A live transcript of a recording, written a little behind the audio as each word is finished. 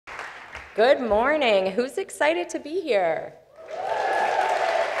Good morning. Who's excited to be here?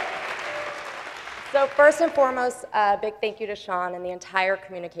 So first and foremost, a big thank you to Sean and the entire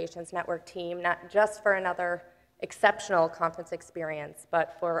Communications Network team, not just for another exceptional conference experience,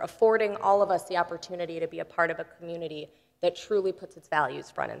 but for affording all of us the opportunity to be a part of a community that truly puts its values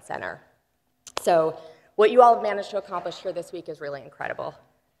front and center. So what you all have managed to accomplish here this week is really incredible.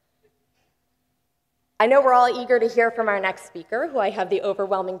 I know we're all eager to hear from our next speaker, who I have the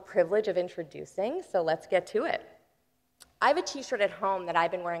overwhelming privilege of introducing, so let's get to it. I have a t-shirt at home that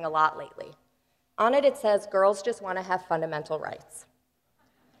I've been wearing a lot lately. On it, it says, "Girls just want to have fundamental rights."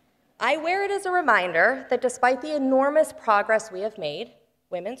 I wear it as a reminder that despite the enormous progress we have made,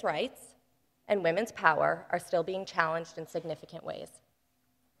 women's rights and women's power are still being challenged in significant ways.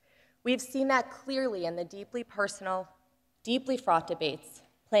 We've seen that clearly in the deeply personal, deeply fraught debates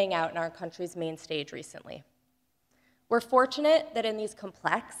playing out in our country's main stage recently. We're fortunate that in these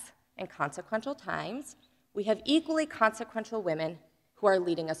complex and consequential times, we have equally consequential women who are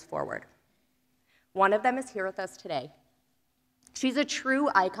leading us forward. One of them is here with us today. She's a true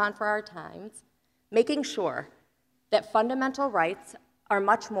icon for our times, making sure that fundamental rights are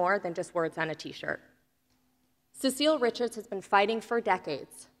much more than just words on a t-shirt. Cecile Richards has been fighting for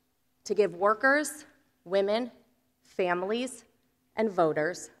decades to give workers, women, families, and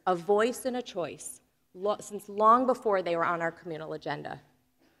voters a voice and a choice since long before they were on our communal agenda.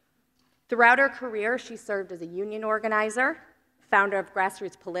 Throughout her career, she served as a union organizer, founder of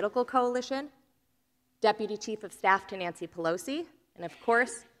Grassroots Political Coalition, Deputy Chief of Staff to Nancy Pelosi, and of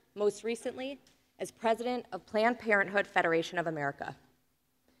course, most recently, as President of Planned Parenthood Federation of America.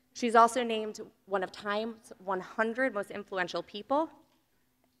 She's also named one of Time's 100 most influential people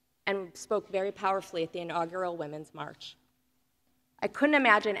and spoke very powerfully at the inaugural Women's March. I couldn't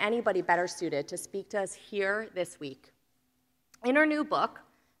imagine anybody better suited to speak to us here this week. In her new book,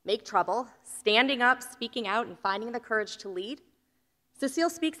 Make Trouble, Standing Up, Speaking Out, and Finding the Courage to Lead, Cecile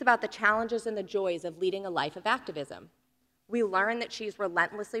speaks about the challenges and the joys of leading a life of activism. We learn that she's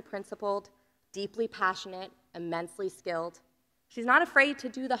relentlessly principled, deeply passionate, immensely skilled. She's not afraid to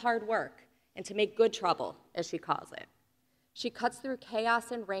do the hard work and to make good trouble, as she calls it. She cuts through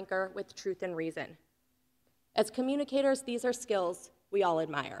chaos and rancor with truth and reason. As communicators, these are skills we all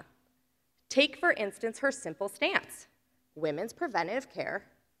admire. Take, for instance, her simple stance. Women's preventative care,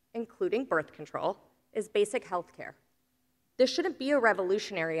 including birth control, is basic health care. This shouldn't be a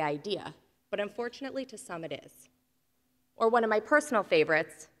revolutionary idea, but unfortunately to some it is. Or one of my personal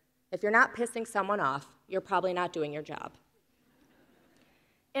favorites, if you're not pissing someone off, you're probably not doing your job.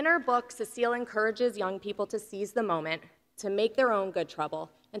 In her book, Cecile encourages young people to seize the moment, to make their own good trouble,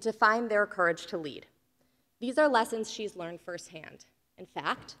 and to find their courage to lead. These are lessons she's learned firsthand. In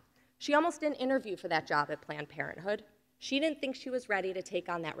fact, she almost didn't interview for that job at Planned Parenthood. She didn't think she was ready to take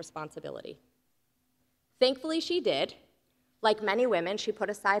on that responsibility. Thankfully, she did. Like many women, she put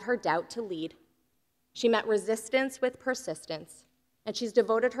aside her doubt to lead. She met resistance with persistence, and she's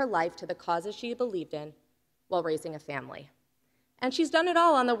devoted her life to the causes she believed in while raising a family. And she's done it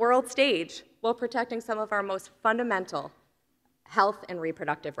all on the world stage while protecting some of our most fundamental health and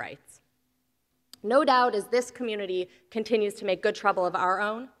reproductive rights. No doubt, as this community continues to make good trouble of our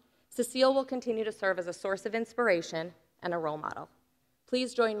own, Cecile will continue to serve as a source of inspiration and a role model.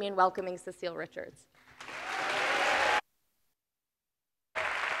 Please join me in welcoming Cecile Richards.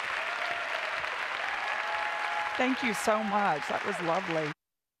 Thank you so much. That was lovely.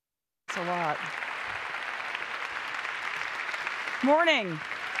 Thanks a lot. Morning.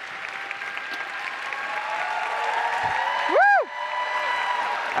 Woo!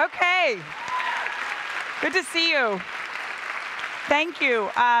 Okay. Good to see you. Thank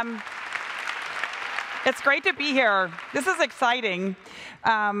you. It's great to be here. This is exciting.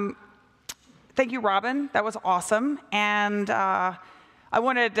 Thank you, Roben. That was awesome. And I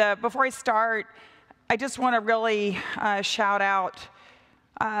wanted, before I start, I just want to really shout out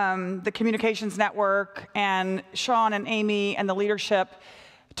the Communications Network and Sean and Amy and the leadership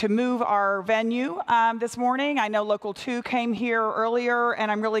to move our venue this morning. I know Local 2 came here earlier,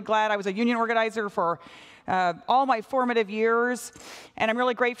 and I'm really glad. I was a union organizer for all my formative years, and I'm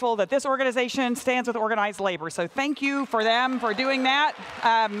really grateful that this organization stands with organized labor. So thank you for them for doing that.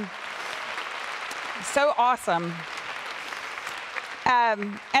 So awesome.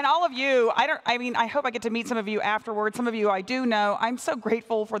 And all of you, I hope I get to meet some of you afterwards. Some of you I do know. I'm so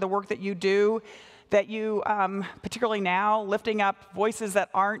grateful for the work that you do, that you, particularly now, lifting up voices that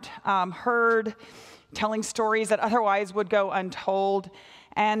aren't heard, telling stories that otherwise would go untold,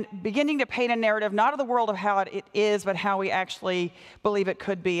 and beginning to paint a narrative, not of the world of how it is, but how we actually believe it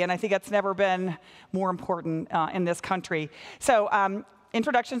could be. And I think that's never been more important in this country. So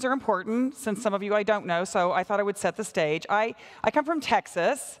Introductions are important, since some of you I don't know, so I thought I would set the stage. I come from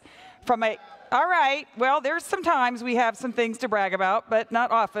Texas, all right, well, there's some times we have some things to brag about, but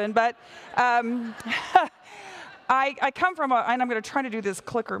not often, but I come from and I'm going to try to do this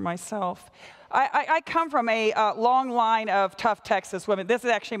clicker myself. I come from a long line of tough Texas women. This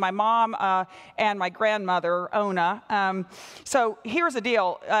is actually my mom and my grandmother, Ona. So here's the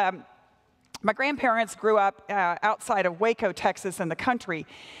deal. My grandparents grew up outside of Waco, Texas, in the country.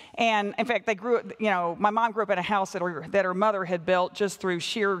 And in fact, my mom grew up in a house that her mother had built just through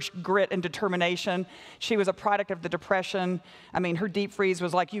sheer grit and determination. She was a product of the Depression. I mean, her deep freeze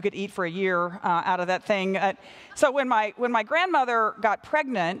was like you could eat for a year out of that thing. So when my grandmother got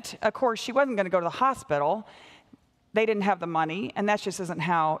pregnant, of course, she wasn't going to go to the hospital. They didn't have the money, and that just isn't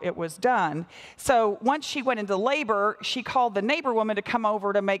how it was done. So once she went into labor, she called the neighbor woman to come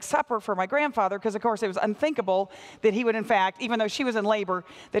over to make supper for my grandfather, because of course it was unthinkable that he would, in fact, even though she was in labor,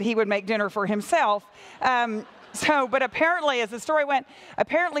 that he would make dinner for himself. But apparently, as the story went,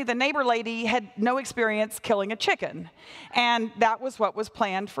 apparently the neighbor lady had no experience killing a chicken, and that was what was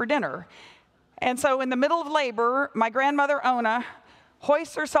planned for dinner. And so in the middle of labor, my grandmother, Ona,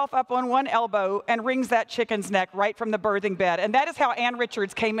 hoists herself up on one elbow and wrings that chicken's neck right from the birthing bed. And that is how Ann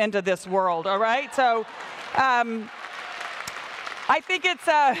Richards came into this world, all right? So I think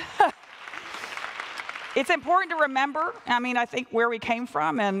it's important to remember. I mean, I think where we came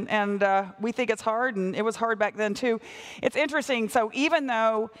from, and we think it's hard, and it was hard back then too. It's interesting, so even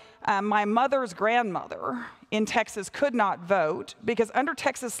though my mother's grandmother in Texas could not vote, because under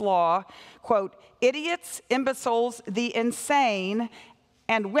Texas law, quote, idiots, imbeciles, the insane,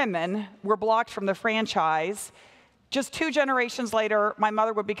 and women were blocked from the franchise. Just 2 generations later, my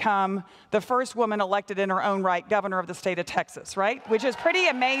mother would become the first woman elected in her own right governor of the state of Texas, right? Which is pretty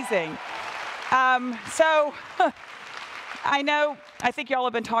amazing. So I think y'all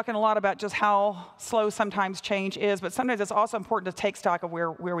have been talking a lot about just how slow sometimes change is, but sometimes it's also important to take stock of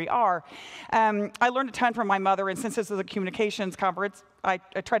where we are. I learned a ton from my mother, and since this is a communications conference, I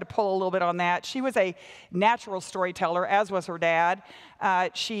tried to pull a little bit on that. She was a natural storyteller, as was her dad.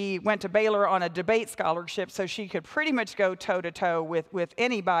 She went to Baylor on a debate scholarship, so she could pretty much go toe-to-toe with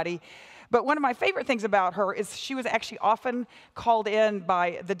anybody. But one of my favorite things about her is she was actually often called in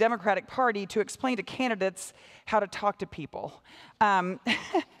by the Democratic Party to explain to candidates how to talk to people.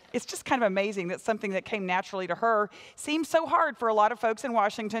 It's just kind of amazing that something that came naturally to her seems so hard for a lot of folks in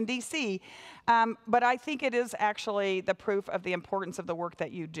Washington, D.C. But I think it is actually the proof of the importance of the work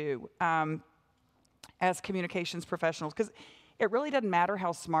that you do as communications professionals. Because it really doesn't matter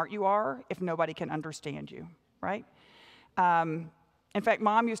how smart you are if nobody can understand you, right? In fact,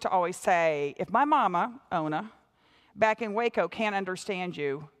 Mom used to always say, if my mama, Ona, back in Waco can't understand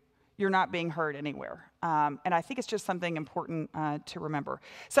you, you're not being heard anywhere. And I think it's just something important to remember.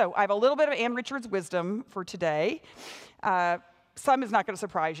 So I have a little bit of Ann Richards' wisdom for today. Some is not going to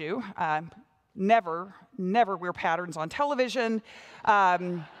surprise you. Never wear patterns on television.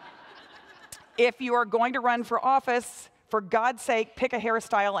 If you are going to run for office, for God's sake, pick a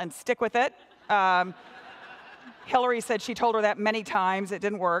hairstyle and stick with it. Hillary said she told her that many times. It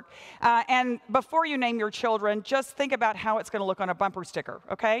didn't work. And before you name your children, just think about how it's going to look on a bumper sticker,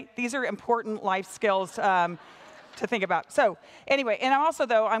 okay? These are important life skills to think about. So anyway, and also,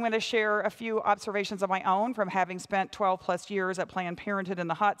 though, I'm going to share a few observations of my own from having spent 12-plus years at Planned Parenthood in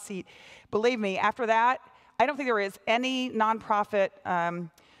the hot seat. Believe me, after that, I don't think there is any nonprofit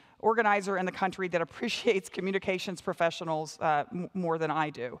organizer in the country that appreciates communications professionals more than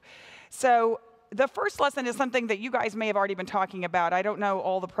I do. So the first lesson is something that you guys may have already been talking about. I don't know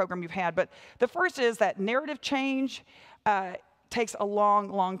all the program you've had, but the first is that narrative change takes a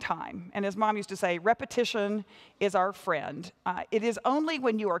long, long time. And as Mom used to say, repetition is our friend. It is only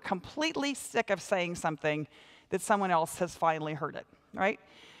when you are completely sick of saying something that someone else has finally heard it, right?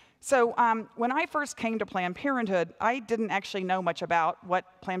 So when I first came to Planned Parenthood, I didn't actually know much about what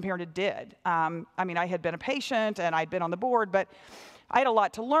Planned Parenthood did. I mean, I had been a patient and I'd been on the board, but I had a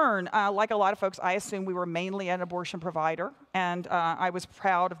lot to learn. Like a lot of folks, I assumed we were mainly an abortion provider, and I was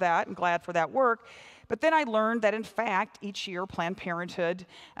proud of that and glad for that work. But then I learned that, in fact, each year Planned Parenthood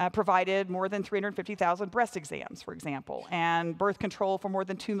provided more than 350,000 breast exams, for example, and birth control for more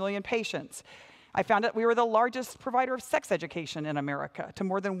than 2 million patients. I found out we were the largest provider of sex education in America to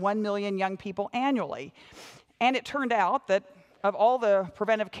more than 1 million young people annually. And it turned out that of all the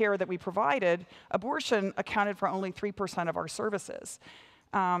preventive care that we provided, abortion accounted for only 3% of our services.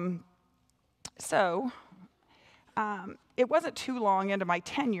 It wasn't too long into my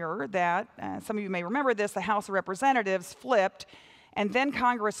tenure that, some of you may remember this, the House of Representatives flipped, and then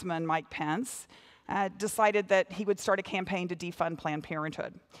Congressman Mike Pence decided that he would start a campaign to defund Planned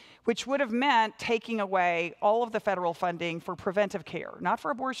Parenthood, which would have meant taking away all of the federal funding for preventive care, not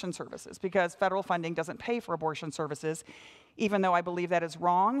for abortion services, because federal funding doesn't pay for abortion services, even though I believe that is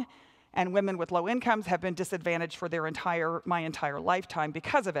wrong. And women with low incomes have been disadvantaged for my entire lifetime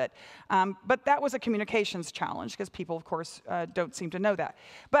because of it. But that was a communications challenge, because people, of course, don't seem to know that.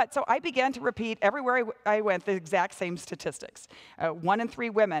 But so I began to repeat everywhere I went the exact same statistics. 1 in 3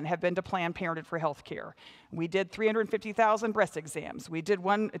 women have been to Planned Parenthood for health care. We did 350,000 breast exams. We did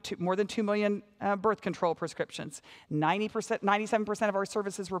more than 2 million birth control prescriptions. 97% of our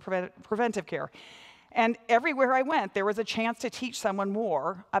services were preventive care. And everywhere I went, there was a chance to teach someone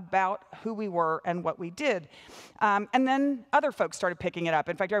more about who we were and what we did. And then other folks started picking it up.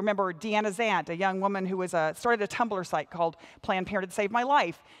 In fact, I remember Deanna Zant, a young woman who started a Tumblr site called Planned Parenthood Saved My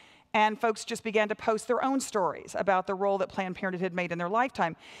Life. And folks just began to post their own stories about the role that Planned Parenthood had made in their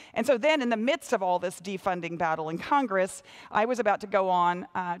lifetime. And so then, in the midst of all this defunding battle in Congress, I was about to go on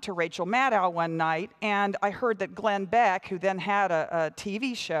to Rachel Maddow one night, and I heard that Glenn Beck, who then had a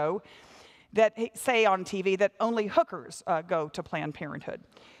TV show, that say on TV that only hookers go to Planned Parenthood.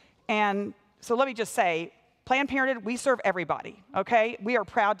 And so let me just say, Planned Parenthood, we serve everybody, okay? We are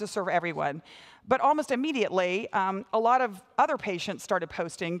proud to serve everyone. But almost immediately, a lot of other patients started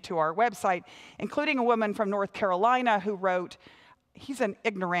posting to our website, including a woman from North Carolina who wrote, he's an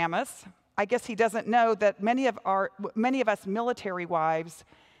ignoramus. I guess he doesn't know that many of us military wives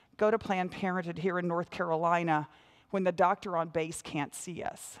go to Planned Parenthood here in North Carolina when the doctor on base can't see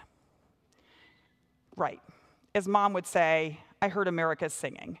us. Right. As Mom would say, I heard America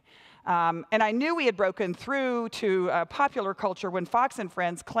singing. And I knew we had broken through to popular culture when Fox and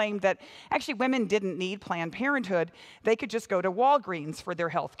Friends claimed that actually women didn't need Planned Parenthood. They could just go to Walgreens for their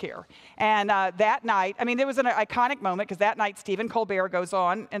health care. And that night, I mean, it was an iconic moment, because that night Stephen Colbert goes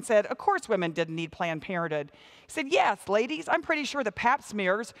on and said, of course women didn't need Planned Parenthood. He said, yes, ladies, I'm pretty sure the Pap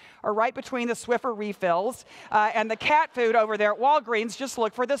smears are right between the Swiffer refills and the cat food over there at Walgreens. Just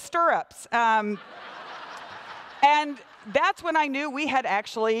look for the stirrups. And that's when I knew we had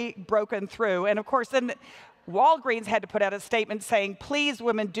actually broken through. And of course, then Walgreens had to put out a statement saying, please,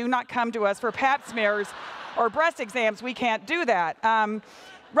 women, do not come to us for Pap smears or breast exams. We can't do that.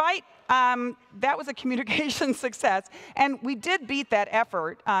 Right? That was a communication success. And we did beat that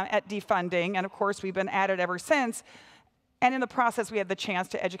effort at defunding. And of course, we've been at it ever since. And in the process, we had the chance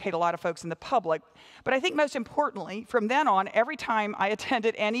to educate a lot of folks in the public. But I think most importantly, from then on, every time I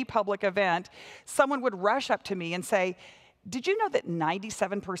attended any public event, someone would rush up to me and say, did you know that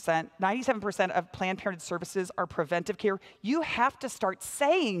 97% of Planned Parenthood services are preventive care? You have to start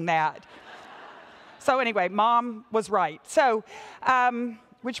saying that. So anyway, Mom was right. So,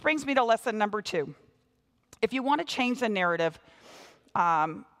 which brings me to lesson number 2. If you want to change the narrative,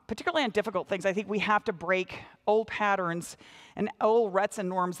 particularly on difficult things, I think we have to break old patterns and old ruts and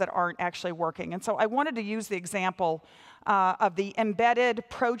norms that aren't actually working. And so I wanted to use the example of the embedded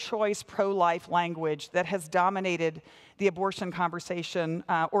pro-choice, pro-life language that has dominated the abortion conversation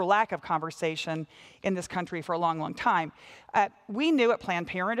or lack of conversation in this country for a long, long time. We knew at Planned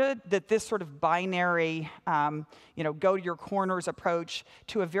Parenthood that this sort of binary, go to your corners approach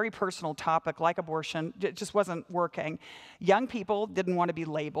to a very personal topic like abortion, it just wasn't working. Young people didn't want to be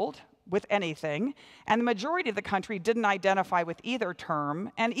labeled with anything, and the majority of the country didn't identify with either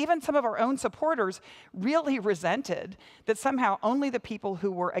term, and even some of our own supporters really resented that somehow only the people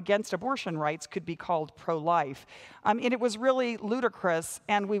who were against abortion rights could be called pro-life. And it was really ludicrous,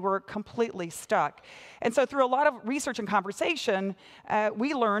 and we were completely stuck. And so through a lot of research and conversation,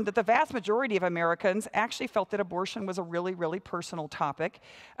 we learned that the vast majority of Americans actually felt that abortion was a really, really personal topic,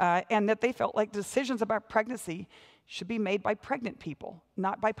 and that they felt like decisions about pregnancy should be made by pregnant people,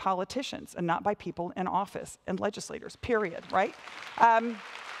 not by politicians, and not by people in office and legislators, period, right?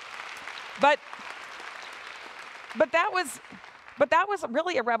 But that was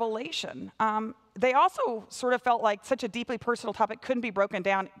really a revelation. They also sort of felt like such a deeply personal topic couldn't be broken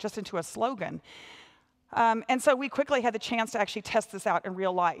down just into a slogan. And so we quickly had the chance to actually test this out in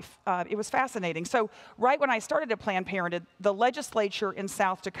real life. It was fascinating. So right when I started at Planned Parenthood, the legislature in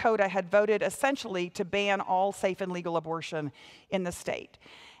South Dakota had voted essentially to ban all safe and legal abortion in the state.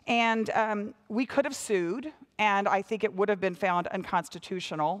 And we could have sued, and I think it would have been found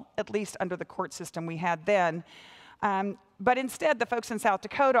unconstitutional, at least under the court system we had then. But instead, the folks in South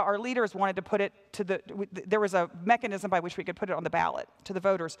Dakota, our leaders wanted to put it to there was a mechanism by which we could put it on the ballot to the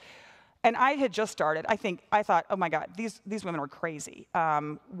voters. And I had just started. I thought, oh my God, these women are crazy.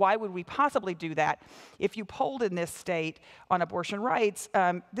 Why would we possibly do that? If you polled in this state on abortion rights,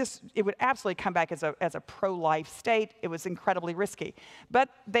 it would absolutely come back as a pro-life state. It was incredibly risky. But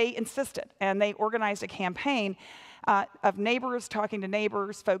they insisted, and they organized a campaign of neighbors talking to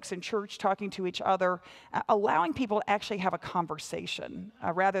neighbors, folks in church talking to each other, allowing people to actually have a conversation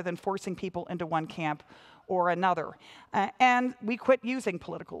rather than forcing people into one camp or another. And we quit using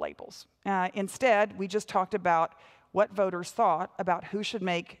political labels. Instead, we just talked about what voters thought about who should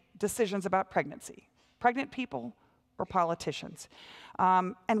make decisions about pregnancy, pregnant people or politicians.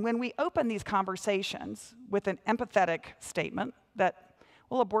 And when we open these conversations with an empathetic statement that,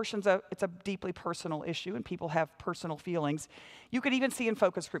 well, abortion's it's a deeply personal issue and people have personal feelings, you could even see in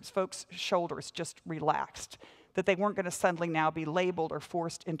focus groups, folks' shoulders just relaxed, that they weren't going to suddenly now be labeled or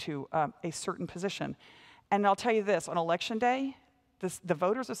forced into a certain position. And I'll tell you this, on Election Day, the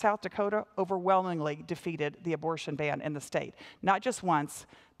voters of South Dakota overwhelmingly defeated the abortion ban in the state. Not just once,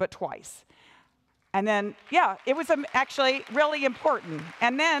 but twice. And then, yeah, it was actually really important.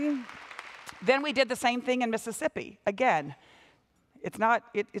 And then we did the same thing in Mississippi. Again, it's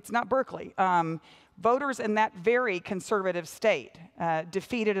not Berkeley. Voters in that very conservative state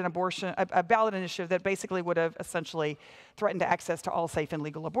defeated a ballot initiative that basically would have essentially threatened access to all safe and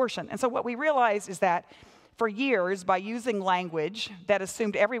legal abortion. And so what we realized is that for years, by using language that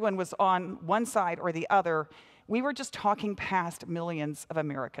assumed everyone was on one side or the other, we were just talking past millions of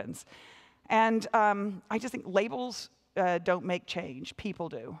Americans. And I just think labels don't make change. People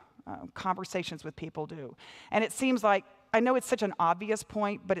do. Conversations with people do. And it seems like, I know it's such an obvious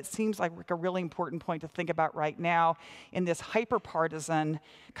point, but it seems like a really important point to think about right now in this hyper-partisan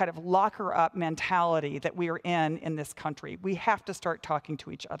kind of locker-up mentality that we are in this country. We have to start talking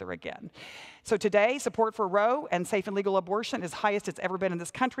to each other again. So today, support for Roe and safe and legal abortion is highest it's ever been in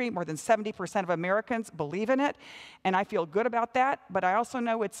this country. More than 70% of Americans believe in it, and I feel good about that, but I also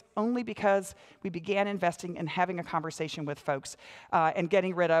know it's only because we began investing in having a conversation with folks and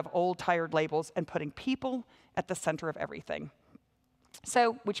getting rid of old, tired labels and putting people at the center of everything.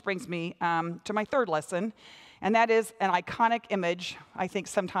 So, which brings me to my third lesson, and that is an iconic image, I think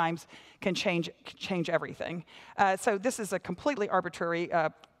sometimes can change everything. So this is a completely arbitrary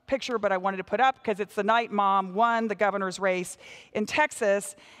picture, but I wanted to put up because it's the night Mom won the governor's race in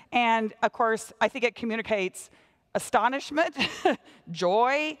Texas, and of course, I think it communicates astonishment,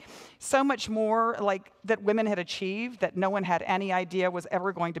 joy, so much more like that women had achieved that no one had any idea was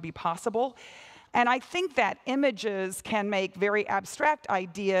ever going to be possible. And I think that images can make very abstract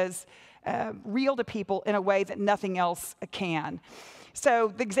ideas real to people in a way that nothing else can.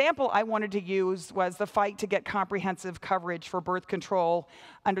 So the example I wanted to use was the fight to get comprehensive coverage for birth control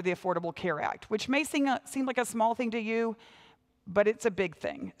under the Affordable Care Act, which may seem like a small thing to you, but it's a big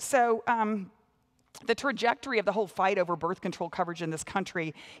thing. So the trajectory of the whole fight over birth control coverage in this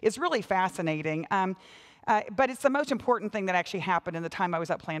country is really fascinating. But it's the most important thing that actually happened in the time I was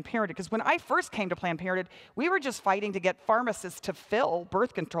at Planned Parenthood. Because when I first came to Planned Parenthood, we were just fighting to get pharmacists to fill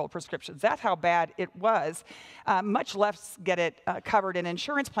birth control prescriptions. That's how bad it was, much less get it covered in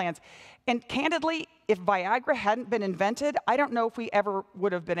insurance plans. And candidly, if Viagra hadn't been invented, I don't know if we ever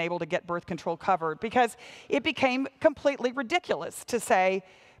would have been able to get birth control covered, because it became completely ridiculous to say,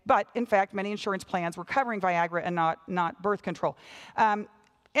 but in fact, many insurance plans were covering Viagra and not birth control.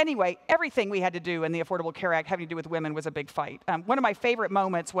 Anyway, everything we had to do in the Affordable Care Act having to do with women was a big fight. One of my favorite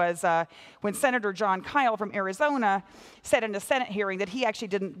moments was when Senator John Kyle from Arizona said in a Senate hearing that he actually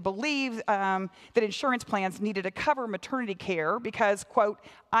didn't believe that insurance plans needed to cover maternity care because, quote,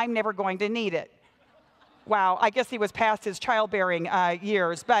 I'm never going to need it. Wow, I guess he was past his childbearing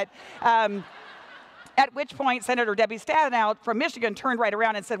years, but at which point Senator Debbie Stabenow from Michigan turned right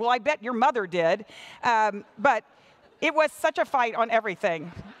around and said, well, I bet your mother did, but it was such a fight on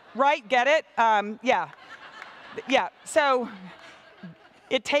everything, right? Get it? Yeah. So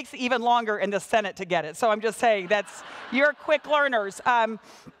it takes even longer in the Senate to get it. So I'm just saying you're quick learners. But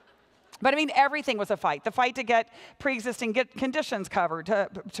I mean, everything was a fight. The fight to get pre-existing conditions covered,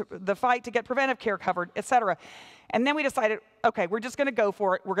 the fight to get preventive care covered, et cetera. And then we decided, okay, we're just going to go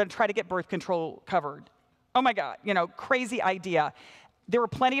for it. We're going to try to get birth control covered. Oh my God, crazy idea. There were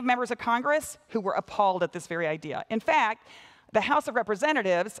plenty of members of Congress who were appalled at this very idea. In fact, the House of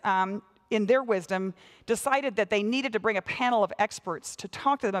Representatives, in their wisdom, decided that they needed to bring a panel of experts to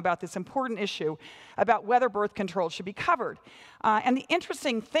talk to them about this important issue about whether birth control should be covered. And the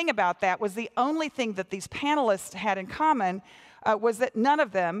interesting thing about that was the only thing that these panelists had in common was that none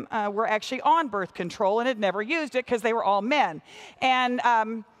of them were actually on birth control and had never used it because they were all men. And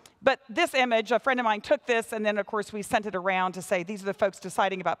But this image, a friend of mine took this, and then, of course, we sent it around to say, these are the folks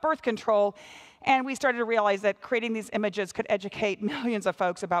deciding about birth control. And we started to realize that creating these images could educate millions of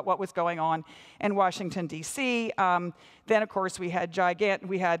folks about what was going on in Washington, D.C. Then, of course, we had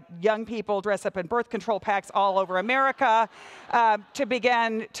young people dress up in birth control packs all over America to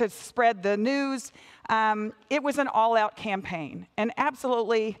begin to spread the news. It was an all-out campaign, and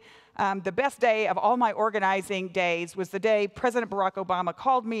absolutely the best day of all my organizing days was the day President Barack Obama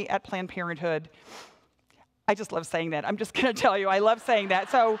called me at Planned Parenthood. I just love saying that. I'm just going to tell you, I love saying that.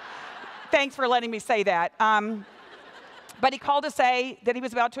 So thanks for letting me say that. But he called to say that he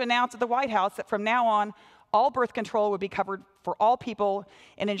was about to announce at the White House that from now on, all birth control would be covered for all people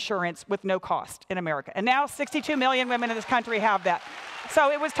in insurance with no cost in America. And now 62 million women in this country have that.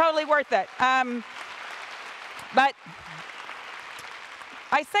 So it was totally worth it. But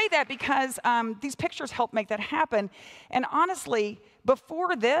I say that because these pictures help make that happen. And honestly,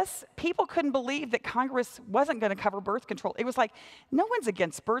 before this, people couldn't believe that Congress wasn't going to cover birth control. It was like, no one's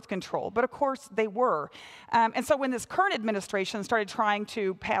against birth control, but of course they were. And so when this current administration started trying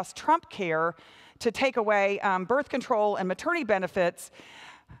to pass Trump Care to take away birth control and maternity benefits,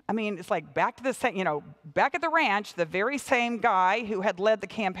 I mean, it's like back to the back at the ranch, the very same guy who had led the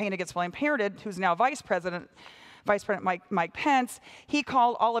campaign against Planned Parenthood, who's now Vice President Mike Pence, he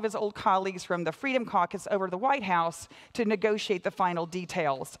called all of his old colleagues from the Freedom Caucus over to the White House to negotiate the final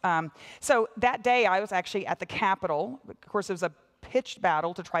details. So that day, I was actually at the Capitol. Of course, it was a pitched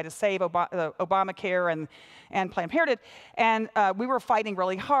battle to try to save Obamacare and Planned Parenthood, and we were fighting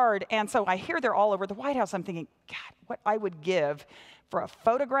really hard. And so I hear they're all over the White House. I'm thinking, God, what I would give for a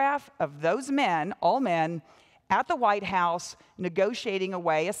photograph of those men, all men, at the White House negotiating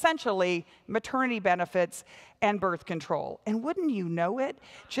away, essentially, maternity benefits and birth control. And wouldn't you know it,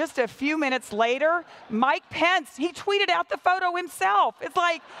 just a few minutes later, Mike Pence, he tweeted out the photo himself. It's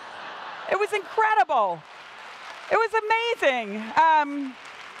like, it was incredible. It was amazing.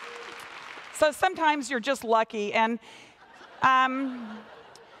 So sometimes you're just lucky. And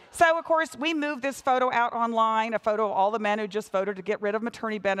so, of course, we moved this photo out online, a photo of all the men who just voted to get rid of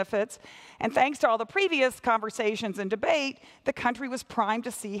maternity benefits. And thanks to all the previous conversations and debate, the country was primed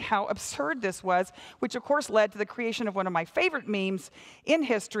to see how absurd this was, which, of course, led to the creation of one of my favorite memes in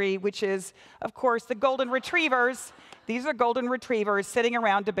history, which is, of course, the golden retrievers. These are golden retrievers sitting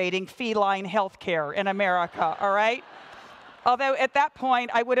around debating feline health care in America, all right? Although at that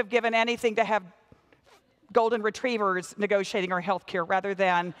point, I would have given anything to have golden retrievers negotiating our health care rather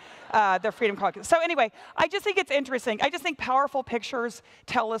than the Freedom Caucus. So anyway, I just think it's interesting. I just think powerful pictures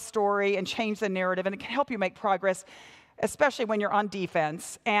tell a story and change the narrative, and it can help you make progress, especially when you're on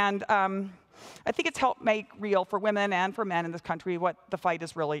defense. And I think it's helped make real for women and for men in this country what the fight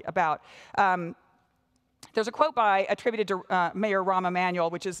is really about. There's a quote attributed to Mayor Rahm Emanuel,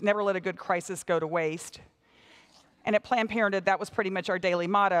 which is, "Never let a good crisis go to waste." And at Planned Parenthood, that was pretty much our daily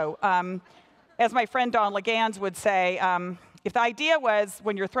motto. As my friend Don Legans would say, if the idea was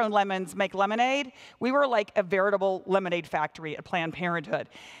when you're thrown lemons, make lemonade, we were like a veritable lemonade factory at Planned Parenthood.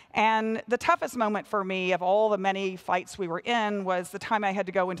 And the toughest moment for me of all the many fights we were in was the time I had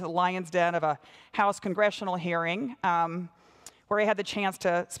to go into the lion's den of a House congressional hearing where I had the chance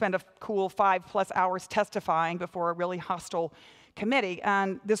to spend a cool 5+ hours testifying before a really hostile committee.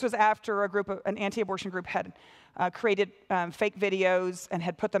 And this was after an anti-abortion group had created fake videos and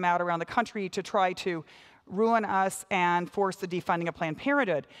had put them out around the country to try to ruin us and force the defunding of Planned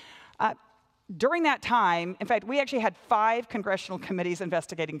Parenthood. During that time, in fact, we actually had 5 congressional committees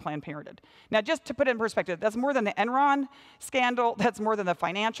investigating Planned Parenthood. Now, just to put it in perspective, that's more than the Enron scandal, that's more than the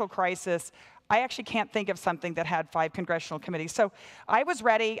financial crisis. I actually can't think of something that had 5 congressional committees. So I was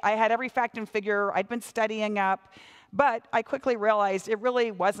ready. I had every fact and figure. I'd been studying up. But I quickly realized it really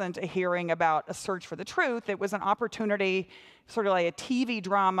wasn't a hearing about a search for the truth. It was an opportunity, sort of like a TV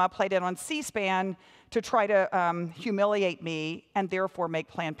drama played out on C-SPAN to try to humiliate me and therefore make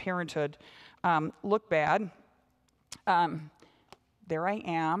Planned Parenthood look bad. There I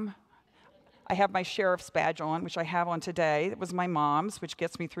am. I have my sheriff's badge on, which I have on today. It was my mom's, which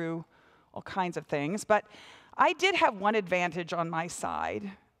gets me through all kinds of things. But I did have one advantage on my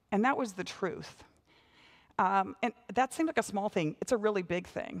side, and that was the truth. And that seemed like a small thing. It's a really big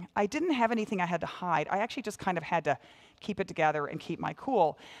thing. I didn't have anything I had to hide. I actually just kind of had to keep it together and keep my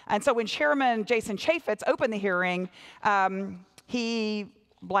cool. And so when Chairman Jason Chaffetz opened the hearing, he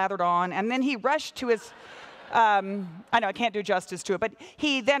blathered on, and then he rushed to his, I know I can't do justice to it, but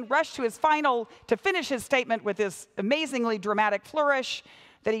he then rushed to his to finish his statement with this amazingly dramatic flourish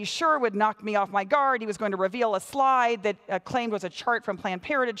that he sure would knock me off my guard. He was going to reveal a slide that claimed was a chart from Planned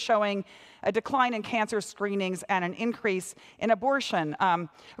Parenthood showing a decline in cancer screenings and an increase in abortion. Of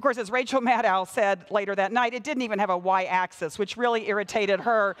course, as Rachel Maddow said later that night, it didn't even have a y-axis, which really irritated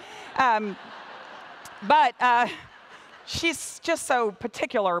her. But she's just so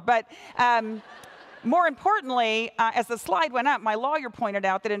particular. But more importantly, as the slide went up, my lawyer pointed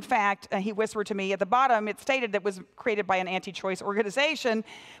out that, in fact, he whispered to me at the bottom, it stated that it was created by an anti-choice organization,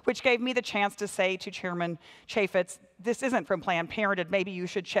 which gave me the chance to say to Chairman Chaffetz, this isn't from Planned Parenthood, maybe you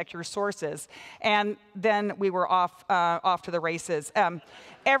should check your sources. And then we were off to the races. Anyway,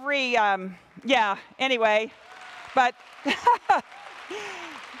 but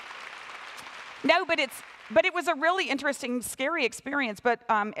no, but it was a really interesting, scary experience,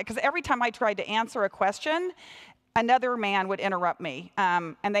 because every time I tried to answer a question, another man would interrupt me,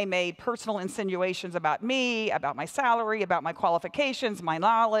 and they made personal insinuations about me, about my salary, about my qualifications, my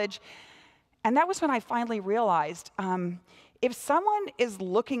knowledge. And that was when I finally realized, if someone is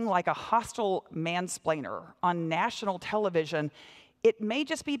looking like a hostile mansplainer on national television, it may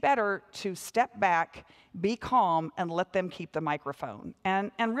just be better to step back, be calm, and let them keep the microphone.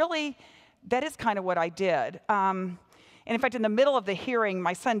 And really, that is kind of what I did. And in fact, in the middle of the hearing,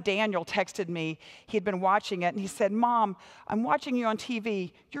 my son Daniel texted me. He had been watching it, and he said, "Mom, I'm watching you on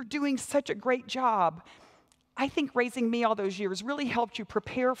TV. You're doing such a great job. I think raising me all those years really helped you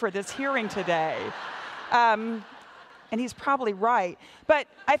prepare for this hearing today." And he's probably right. But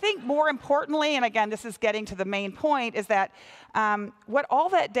I think more importantly, and again, this is getting to the main point, is that what all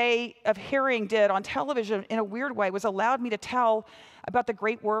that day of hearing did on television in a weird way was allowed me to tell about the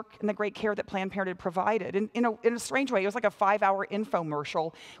great work and the great care that Planned Parenthood provided. And in a strange way, it was like a 5-hour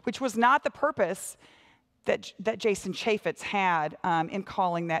infomercial, which was not the purpose that Jason Chaffetz had in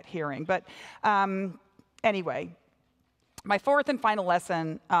calling that hearing. But anyway, my fourth and final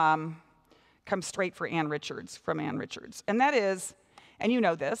lesson comes straight from Ann Richards. And that is, and you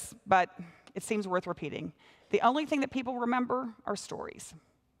know this, but it seems worth repeating, the only thing that people remember are stories.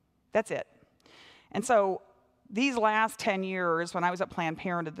 That's it. And so these last 10 years, when I was at Planned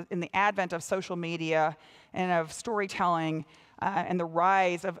Parenthood, in the advent of social media and of storytelling and the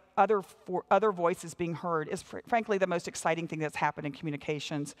rise of other voices being heard is frankly the most exciting thing that's happened in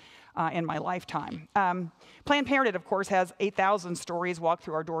communications in my lifetime. Planned Parenthood, of course, has 8,000 stories walk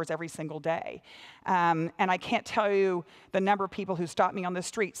through our doors every single day. And I can't tell you the number of people who stop me on the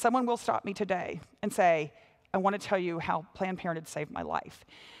street. Someone will stop me today and say, "I want to tell you how Planned Parenthood saved my life."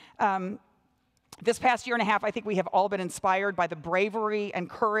 This past year and a half, I think we have all been inspired by the bravery and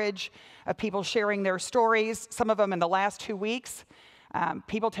courage of people sharing their stories, some of them in the last 2 weeks,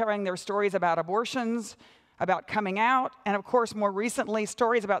 people telling their stories about abortions, about coming out, and of course, more recently,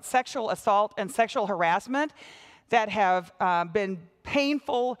 stories about sexual assault and sexual harassment that have been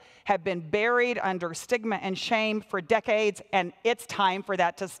painful, have been buried under stigma and shame for decades, and it's time for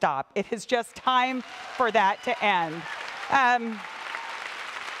that to stop. It is just time for that to end.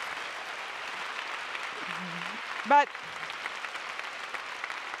 But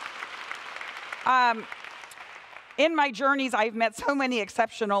in my journeys, I've met so many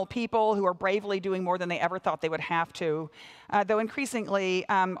exceptional people who are bravely doing more than they ever thought they would have to. Though increasingly,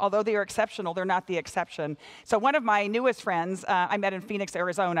 although they are exceptional, they're not the exception. So one of my newest friends I met in Phoenix,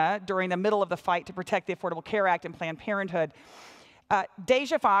 Arizona, during the middle of the fight to protect the Affordable Care Act and Planned Parenthood.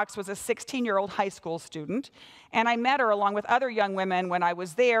 Deja Fox was a 16-year-old high school student, and I met her along with other young women when I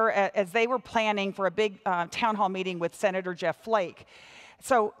was there as they were planning for a big town hall meeting with Senator Jeff Flake.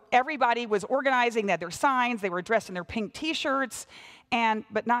 So everybody was organizing, they had their signs, they were dressed in their pink t-shirts,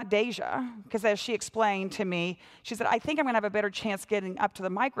 but not Deja, because as she explained to me, she said, "I think I'm going to have a better chance getting up to the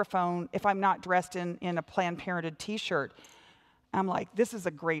microphone if I'm not dressed in a Planned Parenthood t-shirt." I'm like, this is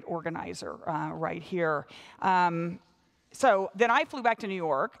a great organizer right here. So then I flew back to New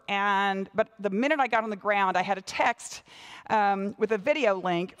York, but the minute I got on the ground, I had a text with a video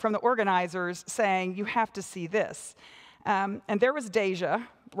link from the organizers saying, "You have to see this." And there was Deja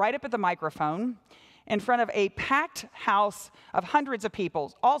right up at the microphone in front of a packed house of hundreds of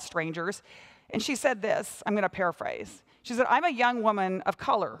people, all strangers, and she said this, I'm going to paraphrase. She said, "I'm a young woman of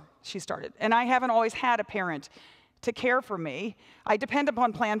color," she started, "and I haven't always had a parent to care for me. I depend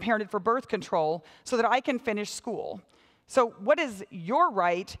upon Planned Parenthood for birth control so that I can finish school. So what is your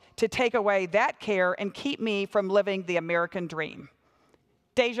right to take away that care and keep me from living the American dream?"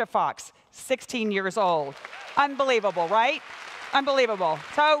 Deja Fox, 16 years old. Unbelievable, right? Unbelievable.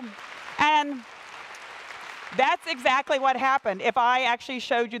 So, and that's exactly what happened. If I actually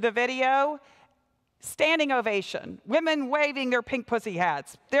showed you the video, standing ovation, women waving their pink pussy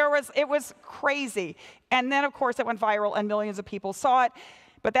hats. It was crazy. And then, of course, it went viral and millions of people saw it.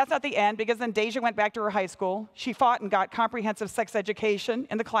 But that's not the end, because then Deja went back to her high school. She fought and got comprehensive sex education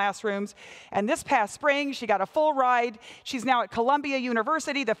in the classrooms. And this past spring, she got a full ride. She's now at Columbia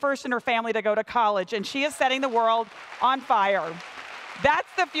University, the first in her family to go to college. And she is setting the world on fire. That's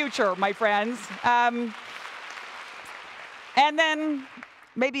the future, my friends. And then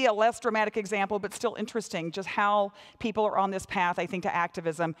maybe a less dramatic example, but still interesting, just how people are on this path, I think, to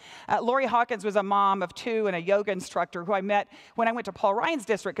activism. Lori Hawkins was a mom of 2 and a yoga instructor who I met when I went to Paul Ryan's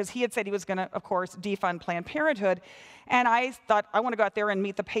district, because he had said he was going to, of course, defund Planned Parenthood. And I thought, I want to go out there and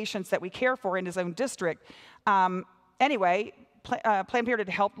meet the patients that we care for in his own district. Anyway, Planned Parenthood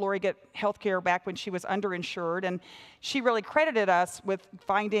helped Lori get health care back when she was underinsured, and she really credited us with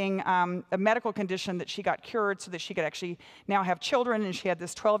finding a medical condition that she got cured so that she could actually now have children. And she had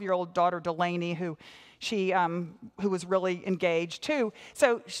this 12-year-old daughter, Delaney, who was really engaged too.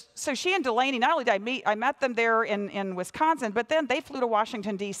 So she and Delaney, not only did I met them there in Wisconsin, but then they flew to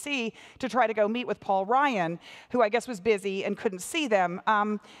Washington, D.C. to try to go meet with Paul Ryan, who I guess was busy and couldn't see them.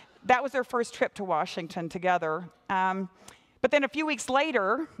 That was their first trip to Washington together. But then a few weeks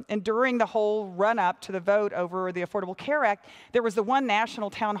later, and during the whole run-up to the vote over the Affordable Care Act, there was the one national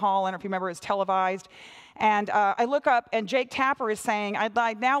town hall. I don't know if you remember, it was televised. And I look up, and Jake Tapper is saying,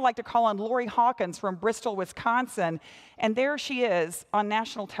 I'd now like to call on Lori Hawkins from Bristol, Wisconsin. And there she is on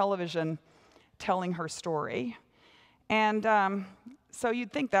national television telling her story. And so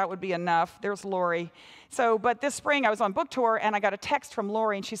you'd think that would be enough. There's Lori. But this spring, I was on book tour, and I got a text from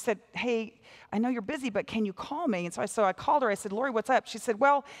Lori, and she said, hey, I know you're busy, but can you call me? And so I called her. I said, Lori, what's up? She said,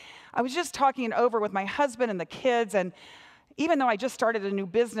 well, I was just talking it over with my husband and the kids, and even though I just started a new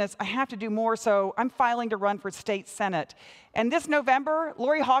business, I have to do more, so I'm filing to run for state senate. And this November,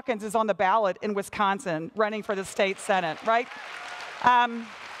 Lori Hawkins is on the ballot in Wisconsin running for the state senate, right?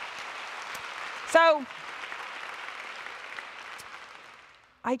 So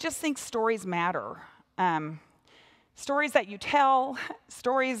I just think stories matter. Stories that you tell,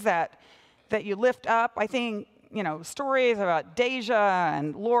 stories that you lift up. I think, stories about Deja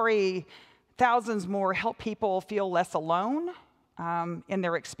and Lori, thousands more, help people feel less alone in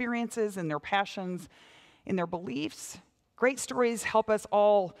their experiences, in their passions, in their beliefs. Great stories help us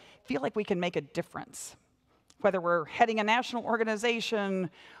all feel like we can make a difference, whether we're heading a national organization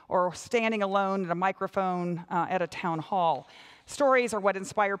or standing alone at a microphone at a town hall. Stories are what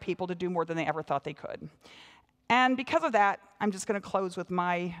inspire people to do more than they ever thought they could. And because of that, I'm just going to close with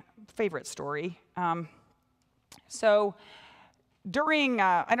my favorite story. During,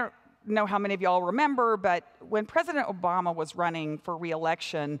 I don't know how many of y'all remember, but when President Obama was running for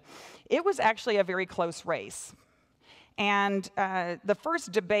re-election, it was actually a very close race. And the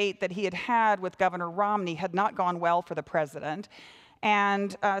first debate that he had had with Governor Romney had not gone well for the president.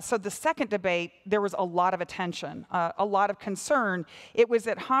 And so the second debate, there was a lot of attention, a lot of concern. It was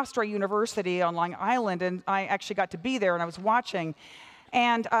at Hofstra University on Long Island, and I actually got to be there, and I was watching.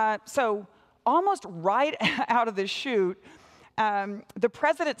 And so almost right out of the chute, the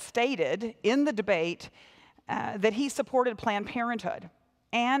president stated in the debate that he supported Planned Parenthood,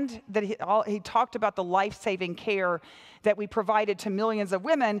 and that he talked about the life-saving care that we provided to millions of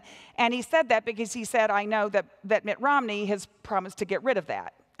women. And he said that because he said, I know that Mitt Romney has promised to get rid of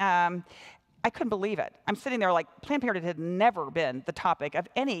that. I couldn't believe it. I'm sitting there like, Planned Parenthood had never been the topic of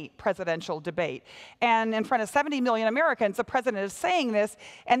any presidential debate. And in front of 70 million Americans, the president is saying this,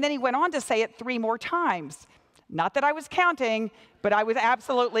 and then he went on to say it 3 more times. Not that I was counting, but I was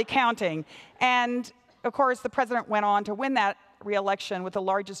absolutely counting. And of course, the president went on to win that re-election with the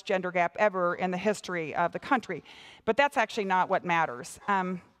largest gender gap ever in the history of the country. But that's actually not what matters.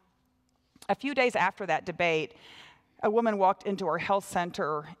 A few days after that debate, a woman walked into our health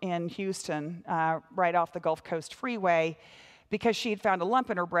center in Houston, right off the Gulf Coast Freeway, because she had found a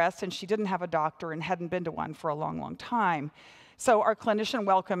lump in her breast, and she didn't have a doctor and hadn't been to one for a long, long time. So our clinician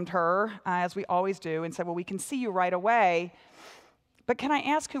welcomed her, as we always do, and said, well, we can see you right away, but can I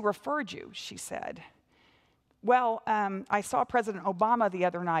ask who referred you? She said. Well, I saw President Obama the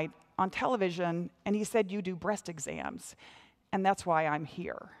other night on television, and he said you do breast exams, and that's why I'm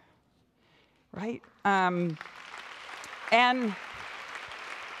here, right? And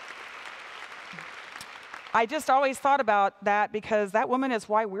I just always thought about that, because that woman is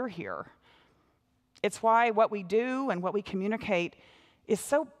why we're here. It's why what we do and what we communicate is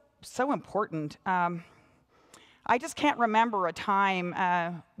so important. I just can't remember a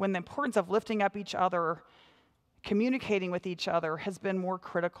time when the importance of lifting up each other, communicating with each other, has been more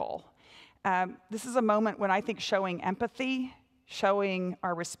critical. This is a moment when I think showing empathy, showing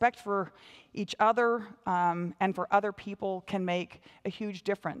our respect for each other and for other people can make a huge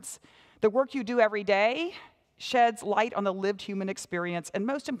difference. The work you do every day sheds light on the lived human experience, and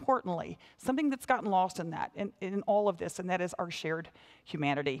most importantly, something that's gotten lost in that, in all of this, and that is our shared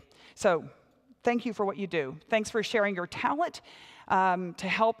humanity. So thank you for what you do. Thanks for sharing your talent to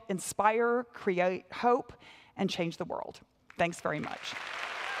help inspire, create hope, and change the world. Thanks very much.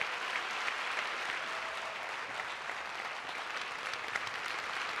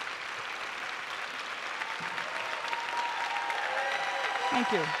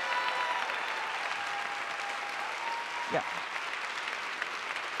 Thank you. Yeah.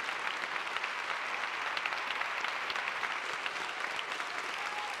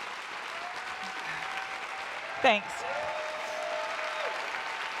 Thanks.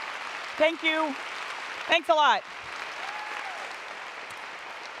 Thank you. Thanks a lot.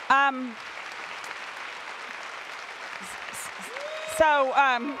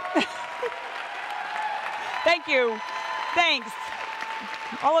 Thank you. Thanks.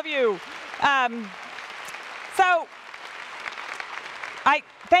 All of you.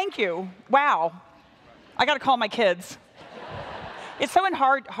 Thank you. Wow. I got to call my kids. It's so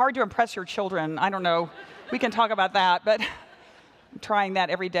hard to impress your children. I don't know. We can talk about that, but I'm trying that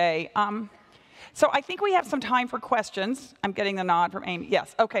every day. So I think we have some time for questions. I'm getting the nod from Amy.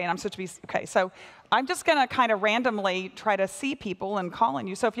 Yes, okay, and I'm supposed to be, okay. So I'm just gonna kind of randomly try to see people and call on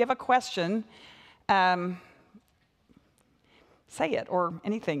you. So if you have a question, say it or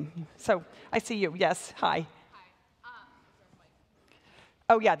anything. So I see you, yes, hi. Hi.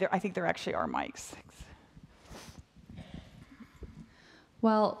 Oh yeah, I think there actually are mics.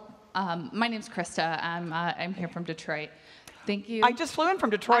 Well, my name's Krista. I'm here from Detroit. Thank you. I just flew in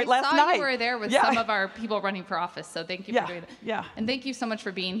from Detroit last night. I saw you were there with some of our people running for office, so thank you for doing that. Yeah. And thank you so much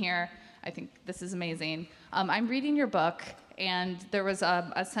for being here. I think this is amazing. I'm reading your book, and there was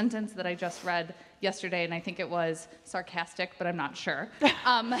a sentence that I just read yesterday, and I think it was sarcastic, but I'm not sure.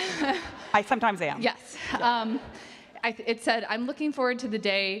 I sometimes am. Yes. Yeah. It said, I'm looking forward to the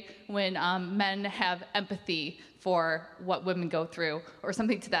day when men have empathy for what women go through, or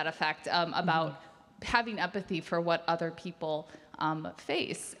something to that effect, about having empathy for what other people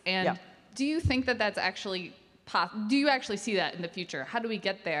face. And do you think that that's actually possible? Do you actually see that in the future? How do we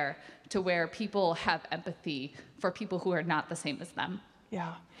get there to where people have empathy for people who are not the same as them?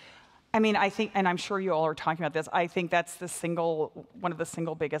 Yeah. I mean, I think, and I'm sure you all are talking about this, I think that's one of the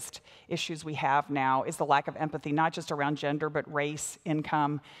single biggest issues we have now is the lack of empathy, not just around gender, but race,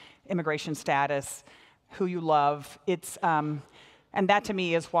 income, immigration status, who you love. It's, and that to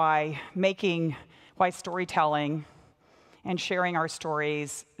me is why storytelling and sharing our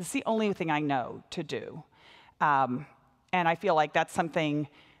stories is the only thing I know to do. And I feel like that's something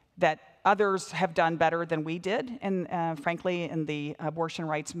that others have done better than we did, and frankly, in the abortion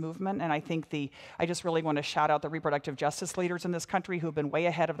rights movement. And I think I just really want to shout out the reproductive justice leaders in this country who have been way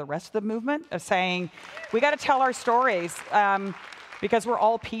ahead of the rest of the movement of saying, we got to tell our stories because we're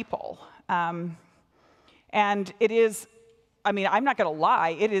all people. And it is, I mean, I'm not going to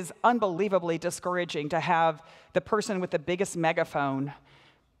lie, it is unbelievably discouraging to have the person with the biggest megaphone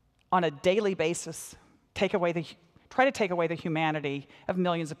on a daily basis try to take away the humanity of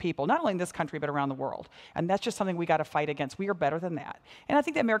millions of people, not only in this country, but around the world. And that's just something we got to fight against. We are better than that. And I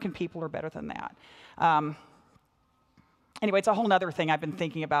think the American people are better than that. Anyway, it's a whole other thing I've been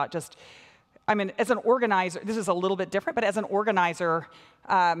thinking about. I mean, as an organizer, this is a little bit different, but as an organizer,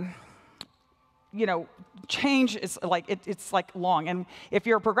 you know, change is like, it's like long. And if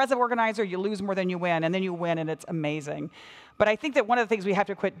you're a progressive organizer, you lose more than you win, and then you win, and it's amazing. But I think that one of the things we have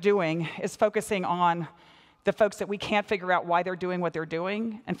to quit doing is focusing on the folks that we can't figure out why they're doing what they're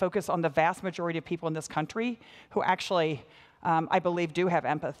doing, and focus on the vast majority of people in this country who actually, I believe, do have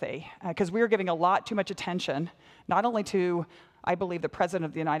empathy. Because we are giving a lot too much attention, not only to, I believe, the President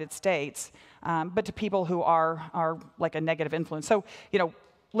of the United States, but to people who are like a negative influence. So, you know,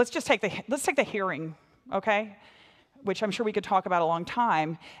 let's take the hearing, okay? Which I'm sure we could talk about a long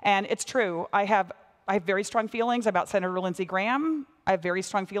time. And it's true, I have very strong feelings about Senator Lindsey Graham. I have very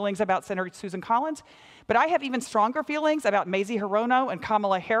strong feelings about Senator Susan Collins. But I have even stronger feelings about Mazie Hirono and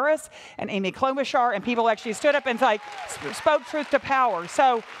Kamala Harris and Amy Klobuchar and people who actually stood up and spoke truth to power.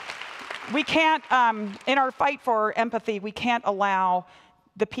 So we can't, in our fight for empathy, we can't allow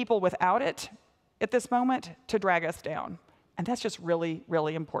the people without it at this moment to drag us down. And that's just really,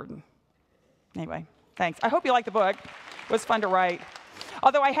 really important. Anyway, thanks. I hope you liked the book. It was fun to write.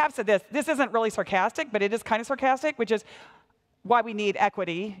 Although I have said this isn't really sarcastic, but it is kind of sarcastic, which is why we need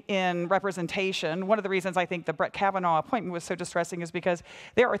equity in representation. One of the reasons I think the Brett Kavanaugh appointment was so distressing is because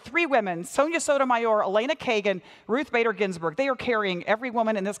there are 3 women, Sonia Sotomayor, Elena Kagan, Ruth Bader Ginsburg. They are carrying every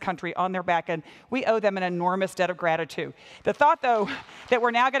woman in this country on their back, and we owe them an enormous debt of gratitude. The thought, though, that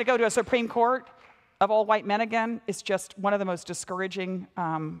we're now going to go to a Supreme Court of all white men again is just one of the most discouraging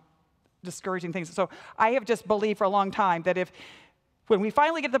things. So I have just believed for a long time that when we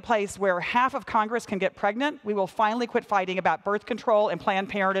finally get to the place where half of Congress can get pregnant, we will finally quit fighting about birth control and Planned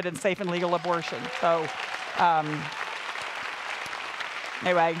Parenthood and safe and legal abortion. So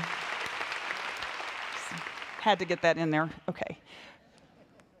anyway, had to get that in there. Okay.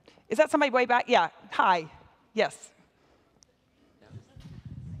 Is that somebody way back? Yeah. Hi. Yes.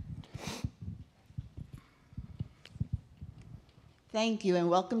 Thank you, and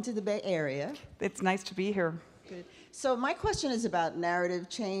welcome to the Bay Area. It's nice to be here. Good. So my question is about narrative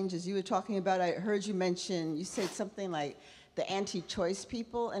change. As you were talking about, I heard you mention, you said something like the anti-choice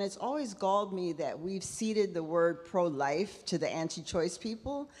people, and it's always galled me that we've ceded the word pro-life to the anti-choice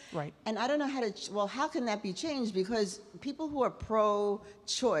people. Right. And I don't know how can that be changed? Because people who are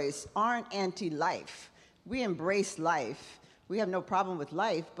pro-choice aren't anti-life. We embrace life. We have no problem with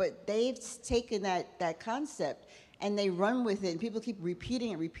life, but they've taken that concept and they run with it, and people keep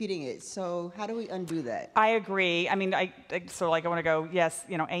repeating it. So how do we undo that? I agree. I mean, I want to go, yes,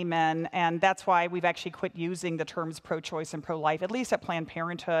 amen. And that's why we've actually quit using the terms pro-choice and pro-life, at least at Planned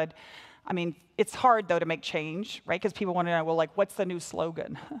Parenthood. I mean, it's hard, though, to make change, right? Because people want to know, well, like, what's the new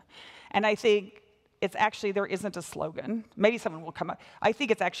slogan? And I think it's actually, there isn't a slogan. Maybe someone will come up. I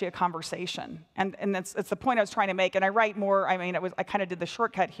think it's actually a conversation. And it's the point I was trying to make. And I write more, I mean, I kind of did the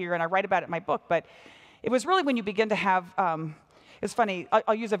shortcut here, and I write about it in my book, but it was really when you begin to have, it's funny,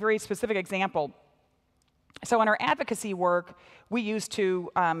 I'll use a very specific example. So in our advocacy work, we used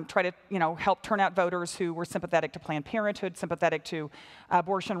to try to help turn out voters who were sympathetic to Planned Parenthood, sympathetic to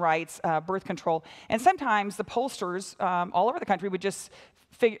abortion rights, birth control. And sometimes the pollsters all over the country would just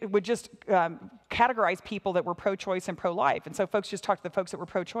categorize people that were pro-choice and pro-life. And so folks just talked to the folks that were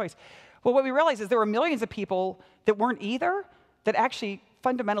pro-choice. Well, what we realized is there were millions of people that weren't either, that actually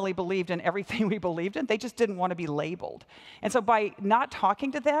fundamentally believed in everything we believed in. They just didn't want to be labeled. And so by not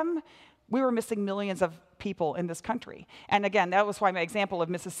talking to them, we were missing millions of people in this country. And again, that was why my example of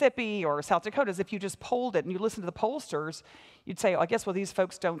Mississippi or South Dakota is if you just polled it and you listen to the pollsters, you'd say, I guess, well, these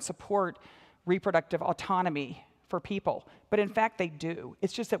folks don't support reproductive autonomy for people. But in fact, they do.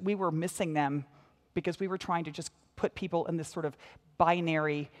 It's just that we were missing them because we were trying to just put people in this sort of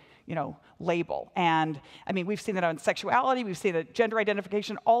binary label. And I mean, we've seen that on sexuality, we've seen it gender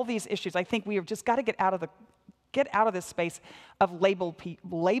identification, all these issues. I think we have just got to get out of this space of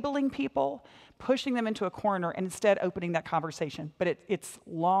labeling people, pushing them into a corner, and instead opening that conversation. But it's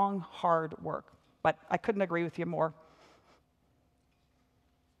long, hard work. But I couldn't agree with you more.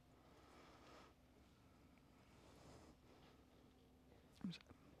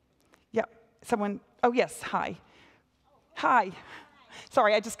 Yeah, someone, oh yes, hi. Hi.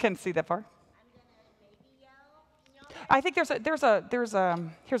 Sorry, I just couldn't see that far. I think here's a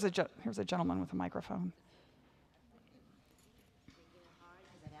gentleman with a microphone.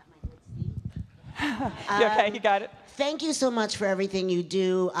 Okay, you got it. Thank you so much for everything you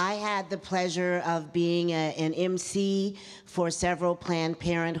do. I had the pleasure of being an MC for several Planned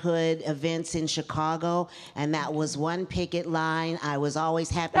Parenthood events in Chicago, and that was one picket line I was always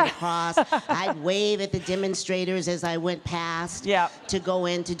happy to cross. I'd wave at the demonstrators as I went past to go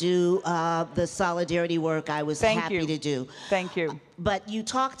in to do the solidarity work I was happy to do. Thank you. But you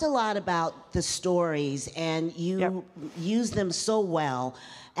talked a lot about the stories, and you use them so well.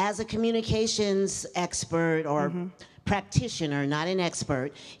 As a communications expert or practitioner, not an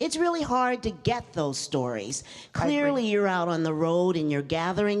expert, it's really hard to get those stories. Clearly, you're out on the road and you're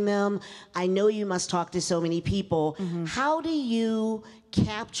gathering them. I know you must talk to so many people. How do you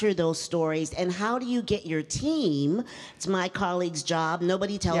capture those stories, and how do you get your team? It's my colleague's job.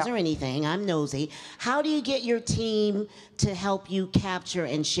 Nobody tells her anything. I'm nosy. How do you get your team to help you capture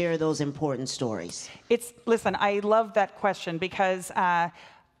and share those important stories? Listen, I love that question because I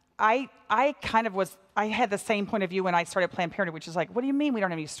had the same point of view when I started Planned Parenthood, which is like, what do you mean we don't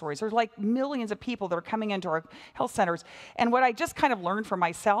have any stories? There's like millions of people that are coming into our health centers. And what I just kind of learned for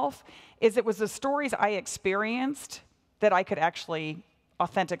myself is it was the stories I experienced that I could actually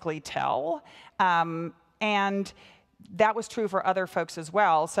authentically tell. And that was true for other folks as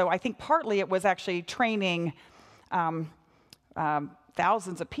well. So I think partly it was actually training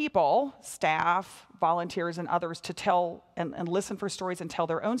thousands of people, staff, volunteers, and others to tell and listen for stories and tell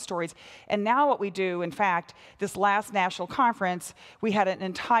their own stories. And now what we do, in fact, this last national conference, we had an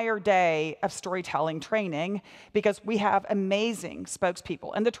entire day of storytelling training because we have amazing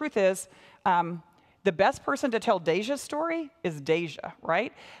spokespeople. And the truth is, The best person to tell Deja's story is Deja,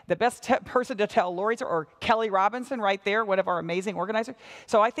 right? The best person to tell Lori's or Kelly Robinson right there, one of our amazing organizers.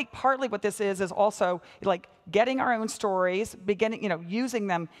 So I think partly what this is also like getting our own stories, beginning, using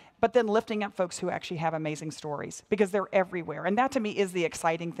them, but then lifting up folks who actually have amazing stories because they're everywhere. And that to me is the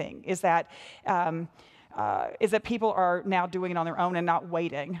exciting thing, is that people are now doing it on their own and not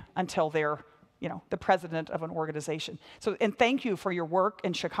waiting until they're the president of an organization. So, and thank you for your work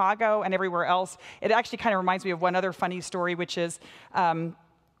in Chicago and everywhere else. It actually kind of reminds me of one other funny story, which is about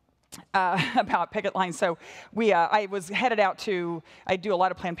picket lines. So I was headed out I do a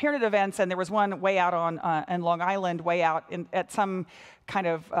lot of Planned Parenthood events, and there was one way out in Long Island, way out at some kind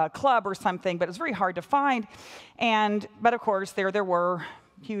of club or something, but it was very hard to find. But of course, there were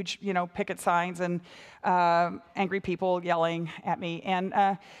huge, picket signs and angry people yelling at me.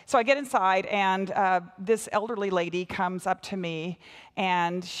 And so I get inside, and this elderly lady comes up to me,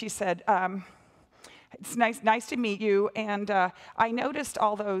 and she said, it's nice to meet you. And I noticed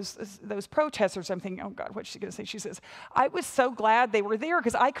all those protesters. I'm thinking, oh God, what's she going to say? She says, I was so glad they were there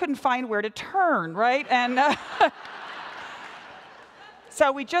because I couldn't find where to turn, right? And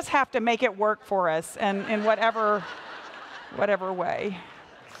so we just have to make it work for us, and in whatever way.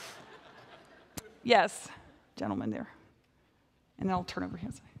 Yes, gentleman there. And then I'll turn over here.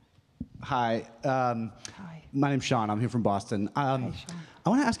 Hi. Hi. My name's Sean. I'm here from Boston. Hi, Sean. I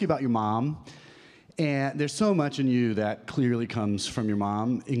want to ask you about your mom. And there's so much in you that clearly comes from your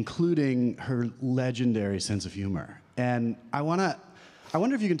mom, including her legendary sense of humor. And I wonder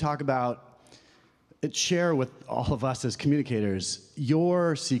if you can talk about, share with all of us as communicators,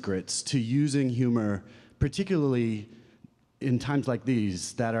 your secrets to using humor, particularly in times like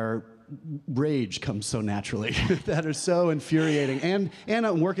these that are rage comes so naturally, that are so infuriating, and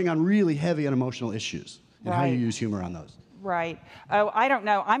working on really heavy and emotional issues, and how you use humor on those. Right. Oh, I don't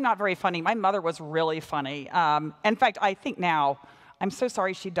know. I'm not very funny. My mother was really funny. In fact, I think now, I'm so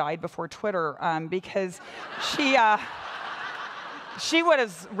sorry she died before Twitter, because she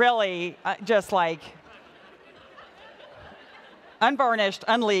was really just like unvarnished,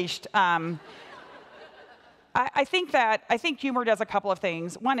 unleashed. I think humor does a couple of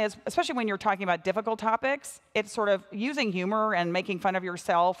things. One is, especially when you're talking about difficult topics, it's sort of using humor and making fun of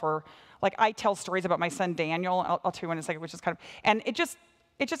yourself, or like I tell stories about my son Daniel. I'll tell you in a second, which is kind of, and it just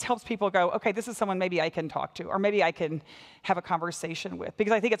helps people go, okay, this is someone maybe I can talk to, or maybe I can have a conversation with,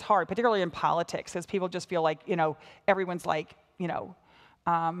 because I think it's hard, particularly in politics, as people just feel like everyone's like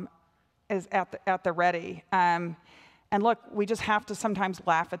is at the ready. And look, we just have to sometimes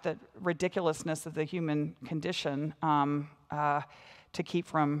laugh at the ridiculousness of the human condition to keep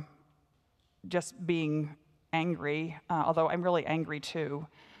from just being angry, although I'm really angry too.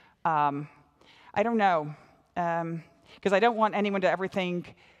 I don't know, because I don't want anyone to ever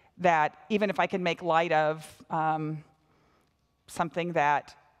think that even if I can make light of something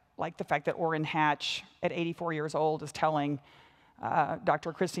that, like the fact that Orrin Hatch at 84 years old is telling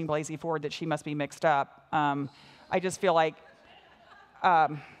Dr. Christine Blasey Ford that she must be mixed up. I just feel like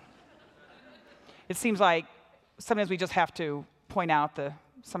it seems like sometimes we just have to point out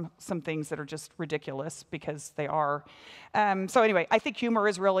some things that are just ridiculous, because they are. So anyway, I think humor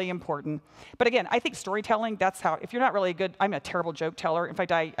is really important. But again, I think storytelling, that's how, if you're not really good, I'm a terrible joke teller. In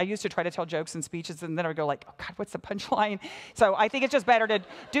fact, I used to try to tell jokes in speeches, and then I would go like, oh God, what's the punchline? So I think it's just better to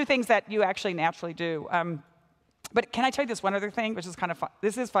do things that you actually naturally do. But can I tell you this one other thing, which is kind of fun?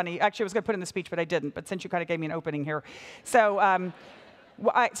 This is funny. Actually, I was going to put it in the speech, but I didn't. But since you kind of gave me an opening here. So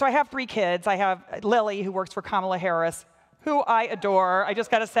I have 3 kids. I have Lily, who works for Kamala Harris, who I adore, I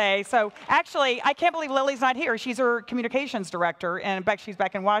just got to say. So actually, I can't believe Lily's not here. She's her communications director, and in fact, she's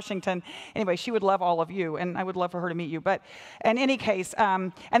back in Washington. Anyway, she would love all of you, and I would love for her to meet you. But in any case,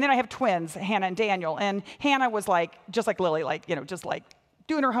 and then I have twins, Hannah and Daniel. And Hannah was like, just like Lily, like, just like,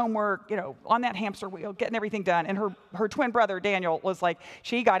 doing her homework, on that hamster wheel, getting everything done. And her twin brother, Daniel, was like,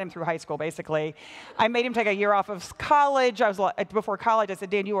 she got him through high school, basically. I made him take a year off of college. I was like, before college, I said,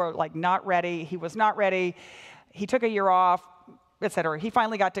 Dan, you are like not ready. He was not ready. He took a year off, et cetera. He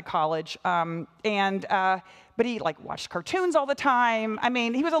finally got to college. But he like watched cartoons all the time. I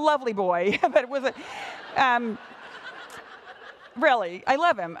mean, he was a lovely boy, but it was really, I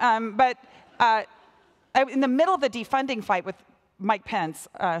love him. In the middle of the defunding fight with Mike Pence,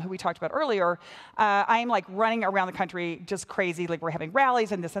 who we talked about earlier, I'm like running around the country just crazy, like we're having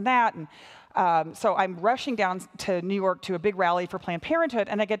rallies and this and that. And so I'm rushing down to New York to a big rally for Planned Parenthood,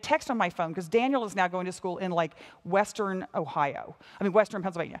 and I get text on my phone because Daniel is now going to school in like Western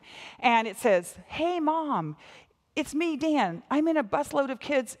Pennsylvania. And it says, hey Mom, it's me, Dan. I'm in a busload of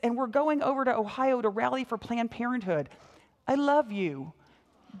kids and we're going over to Ohio to rally for Planned Parenthood. I love you,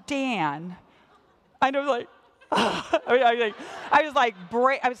 Dan. I was like, I was like,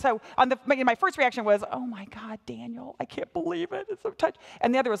 so my first reaction was, oh my God, Daniel, I can't believe it. It's so touched.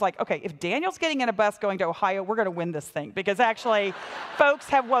 And the other was like, okay, if Daniel's getting in a bus going to Ohio, we're going to win this thing because actually folks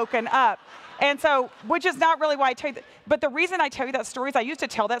have woken up. And so, which is not really why I tell you that. But the reason I tell you that story is I used to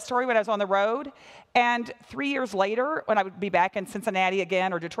tell that story when I was on the road. And 3 years later, when I would be back in Cincinnati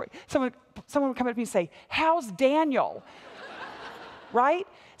again or Detroit, someone would come up to me and say, how's Daniel? Right?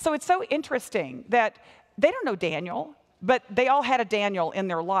 So it's so interesting that they don't know Daniel, but they all had a Daniel in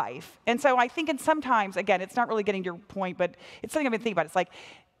their life. And so I think sometimes, again, it's not really getting to your point, but it's something I've been thinking about. It's like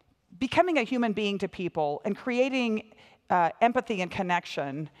becoming a human being to people and creating empathy and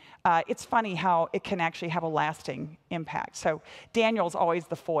connection. It's funny how it can actually have a lasting impact. So Daniel's always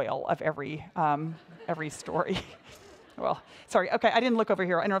the foil of every story. Well, sorry. Okay, I didn't look over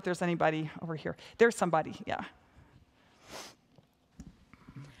here. I don't know if there's anybody over here. There's somebody, yeah.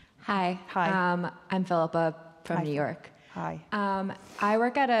 Hi. Hi. I'm Philippa from New York. Hi. I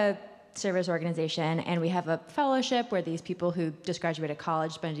work at a service organization, and we have a fellowship where these people who just graduated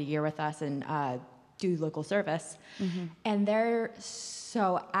college spend a year with us and do local service. Mm-hmm. And they're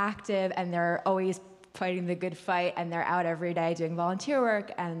so active, and they're always fighting the good fight, and they're out every day doing volunteer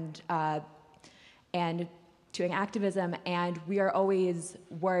work and doing activism, and we are always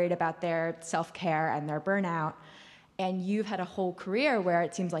worried about their self-care and their burnout. And you've had a whole career where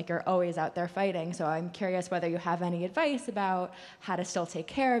it seems like you're always out there fighting. So I'm curious whether you have any advice about how to still take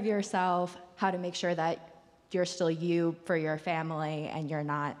care of yourself, how to make sure that you're still you for your family and you're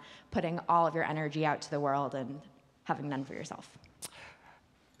not putting all of your energy out to the world and having none for yourself.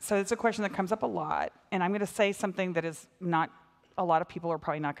 So it's a question that comes up a lot. And I'm going to say something that is not, a lot of people are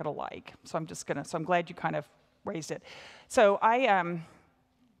probably not going to like. So I'm glad you kind of raised it. So when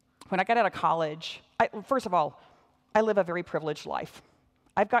I got out of college, first of all, I live a very privileged life.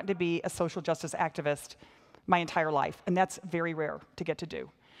 I've gotten to be a social justice activist my entire life, and that's very rare to get to do.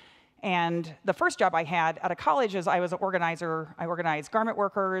 And the first job I had out of college is I was an organizer. I organized garment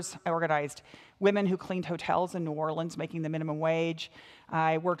workers. I organized women who cleaned hotels in New Orleans, making the minimum wage.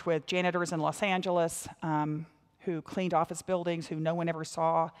 I worked with janitors in Los Angeles who cleaned office buildings, who no one ever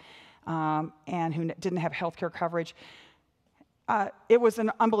saw, and who didn't have health care coverage. It was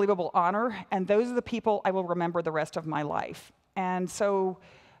an unbelievable honor, and those are the people I will remember the rest of my life. And so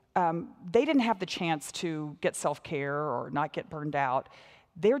they didn't have the chance to get self-care or not get burned out.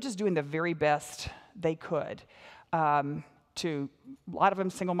 They were just doing the very best they could. A lot of them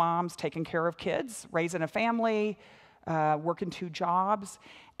single moms, taking care of kids, raising a family, working 2 jobs.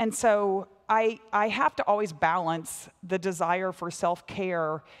 And so I have to always balance the desire for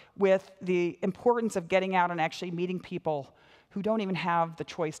self-care with the importance of getting out and actually meeting people who don't even have the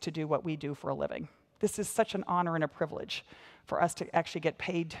choice to do what we do for a living. This is such an honor and a privilege for us to actually get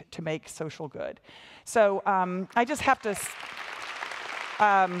paid to make social good. So I just have to,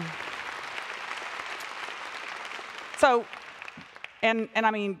 so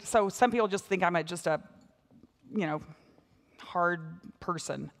some people just think I'm just a, hard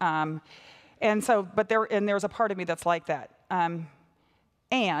person. But there's a part of me that's like that.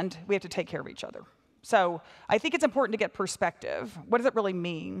 And we have to take care of each other. So I think it's important to get perspective. What does it really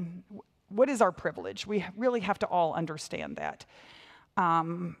mean? What is our privilege? We really have to all understand that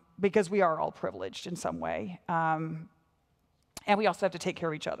because we are all privileged in some way. And we also have to take care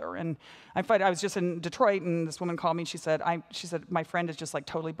of each other. And I was just in Detroit, and this woman called me, and she said, my friend is just like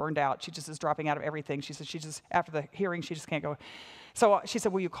totally burned out. She just is dropping out of everything. She said, after the hearing, she just can't go. So she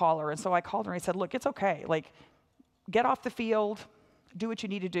said, will you call her? And so I called her, and I said, look, it's okay. Like, get off the field. Do what you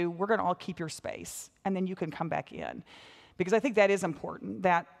need to do. We're going to all keep your space, and then you can come back in. Because I think that is important,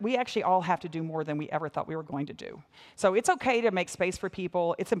 that we actually all have to do more than we ever thought we were going to do. So it's okay to make space for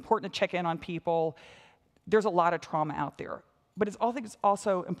people. It's important to check in on people. There's a lot of trauma out there. But I think it's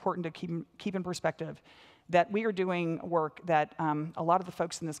also important to keep in perspective that we are doing work that a lot of the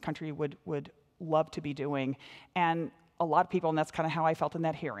folks in this country would love to be doing. And a lot of people, and that's kind of how I felt in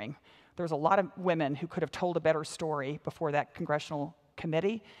that hearing, there's a lot of women who could have told a better story before that congressional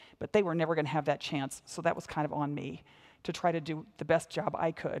committee, but they were never going to have that chance. So that was kind of on me to try to do the best job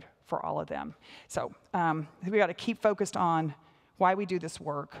I could for all of them. So we got to keep focused on why we do this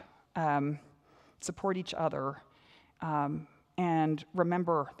work, support each other, and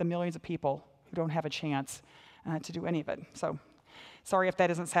remember the millions of people who don't have a chance to do any of it. So sorry if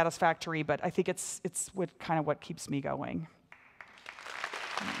that isn't satisfactory, but I think it's kind of what keeps me going.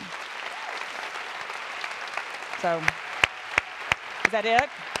 So, is that it?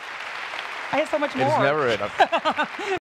 I have so much more. It's never it.